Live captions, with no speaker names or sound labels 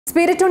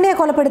Spirit ഉണ്ണിയെ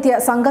കൊലപ്പെടുത്തിയ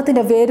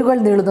സംഘത്തിന്റെ വേരുകൾ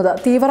നീളുന്നത്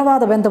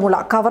തീവ്രവാദ ബന്ധമുള്ള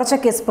കവർച്ച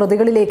കേസ്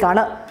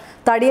പ്രതികളിലേക്കാണ്.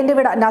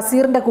 തടിയന്റെവിട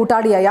നസീറിന്റെ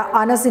കൂട്ടാളിയായ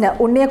അനസിന്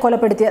ഉണ്ണിയെ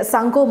കൊലപ്പെടുത്തിയ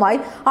സംഘവുമായി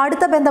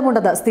അടുത്ത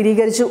ബന്ധമുണ്ടെന്ന്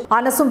സ്ഥിരീകരിച്ചു.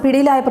 അനസും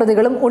പിടിയിലായ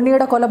പ്രതികളും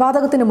ഉണ്ണിയുടെ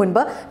കൊലപാതകത്തിനു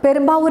മുൻപ്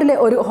പെരുമ്പാവൂരിലെ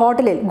ഒരു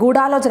ഹോട്ടലിൽ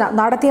ഗൂഢാലോചന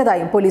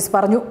നടത്തിയതായും പോലീസ്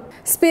പറഞ്ഞു.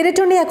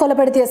 സ്പിരിറ്റ് ഉണ്ണിയെ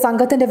കൊലപ്പെടുത്തിയ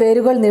സംഘത്തിന്റെ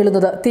വേരുകൾ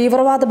നീളുന്നത്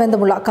തീവ്രവാദ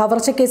ബന്ധമുള്ള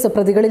കവർച്ച കേസ്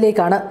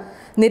പ്രതികളിലേക്കാണ്.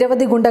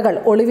 നിരവധി ഗുണ്ടകൾ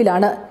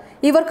ഒളിവിലാണ്.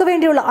 ഇവർക്ക്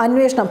വേണ്ടിയുള്ള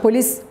അന്വേഷണം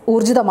പോലീസ്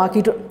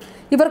ഊർജിതമാക്കിയിട്ടുണ്ട്.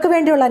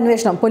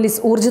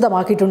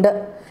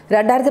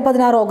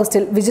 2016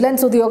 ഓഗസ്റ്റിൽ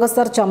വിജിലൻസ്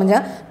ഉദ്യോഗസ്ഥർ ചമഞ്ഞ്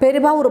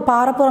പെരുമ്പാവൂർ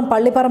പാറപ്പുറം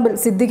പള്ളിപ്പറമ്പിൽ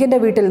സിദ്ദിഖിന്റെ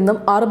വീട്ടിൽ നിന്നും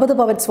 60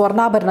 പവൻ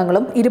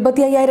സ്വർണ്ണാഭരണങ്ങളും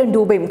 25,000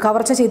 രൂപയും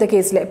കവർച്ച ചെയ്ത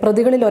കേസിലെ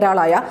പ്രതികളിൽ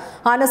ഒരാളായ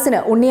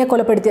അനസിന് ഉണ്ണിയെ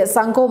കൊലപ്പെടുത്തിയ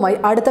സംഘവുമായി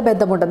അടുത്ത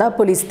ബന്ധമുണ്ടെന്ന്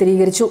പോലീസ്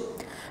സ്ഥിരീകരിച്ചു.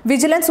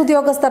 വിജിലൻസ്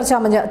ഉദ്യോഗസ്ഥർ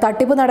ചമഞ്ഞ്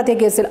തട്ടിപ്പ് നടത്തിയ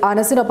കേസിൽ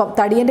അനസിനൊപ്പം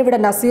തടിയന്റെവിട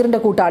നസീറിന്റെ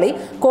കൂട്ടാളി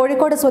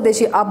കോഴിക്കോട്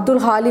സ്വദേശി അബ്ദുൾ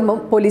ഹാലിമും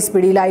പോലീസ്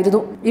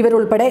പിടിയിലായിരുന്നു.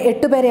 ഇവരുൾപ്പെടെ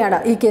 8 പേരെയാണ്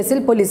ഈ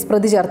കേസിൽ പോലീസ്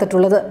പ്രതി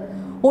ചേർത്തിട്ടുള്ളത്.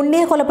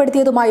 ഉണ്ണിയെ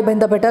കൊലപ്പെടുത്തിയതുമായി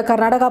ബന്ധപ്പെട്ട്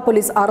കർണാടക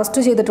പോലീസ്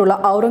അറസ്റ്റ് ചെയ്തിട്ടുള്ള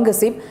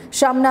ഔറംഗസീബ്,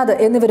 ഷംനാദ്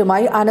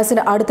എന്നിവരുമായി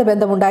അനസിന് അടുത്ത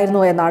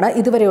ബന്ധമുണ്ടായിരുന്നു എന്നാണ്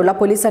ഇതുവരെയുള്ള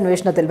പോലീസ്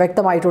അന്വേഷണത്തിൽ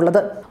വ്യക്തമായിട്ടുള്ളത്.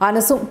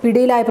 അനസും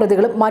പിടിയിലായ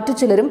പ്രതികളും മറ്റു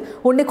ചിലരും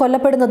ഉണ്ണി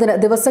കൊല്ലപ്പെടുന്നതിന്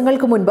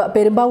ദിവസങ്ങൾക്ക് മുൻപ്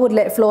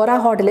പെരുമ്പാവൂരിലെ ഫ്ലോറ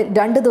ഹോട്ടലിൽ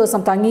 2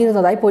 ദിവസം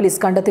തങ്ങിയിരുന്നതായി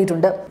പോലീസ്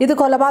കണ്ടെത്തിയിട്ടുണ്ട്. ഇത്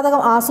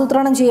കൊലപാതകം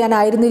ആസൂത്രണം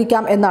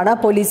ചെയ്യാനായിരുന്നിരിക്കാം എന്നാണ്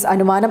പോലീസ്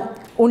അനുമാനം.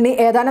 ഉണ്ണി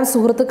ഏതാനും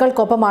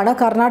സുഹൃത്തുക്കൾക്കൊപ്പമാണ്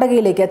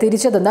കർണാടകയിലേക്ക്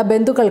തിരിച്ചതെന്ന്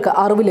ബന്ധുക്കൾക്ക്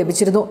അറിവ്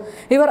ലഭിച്ചിരുന്നു.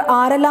 ഇവർ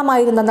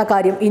ആരെല്ലാമായിരുന്നെന്ന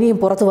കാര്യം ഇനിയും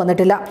പുറത്തു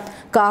വന്നിട്ടില്ല.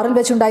 കാറിൽ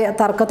വെച്ചുണ്ടായ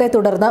തർക്കത്തെ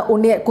തുടർന്ന്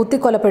ഉണ്ണിയെ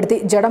കുത്തിക്കൊലപ്പെടുത്തി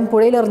ജഡം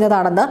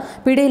പുഴയിലെറിഞ്ഞതാണെന്ന്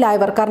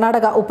പിടിയിലായവർ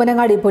കർണാടക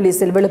ഉപ്പനങ്ങാടി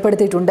പോലീസിൽ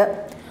വെളിപ്പെടുത്തിയിട്ടുണ്ട്.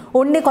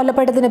 ഉണ്ണി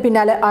കൊല്ലപ്പെട്ടതിന്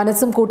പിന്നാലെ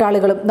അനസും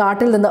കൂട്ടാളികളും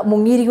നാട്ടിൽ നിന്ന്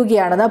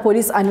മുങ്ങിയിരിക്കുകയാണെന്ന്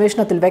പോലീസ്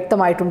അന്വേഷണത്തിൽ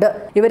വ്യക്തമായിട്ടുണ്ട്.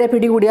 ഇവരെ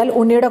പിടികൂടിയാൽ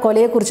ഉണ്ണിയുടെ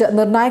കൊലയെക്കുറിച്ച്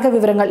നിർണായക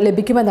വിവരങ്ങൾ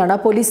ലഭിക്കുമെന്നാണ്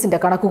പോലീസിന്റെ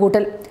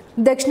കണക്കുകൂട്ടൽ.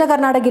 ദക്ഷിണ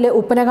കർണാടകയിലെ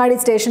ഉപ്പനങ്ങാടി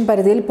സ്റ്റേഷൻ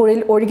പരിധിയിൽ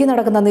പുഴയിൽ ഒഴുകി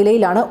നടക്കുന്ന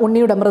നിലയിലാണ്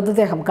ഉണ്ണിയുടെ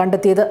മൃതദേഹം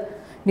കണ്ടെത്തിയത്.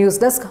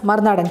 ന്യൂസ് ഡെസ്ക്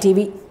മറുനാടൻ TV.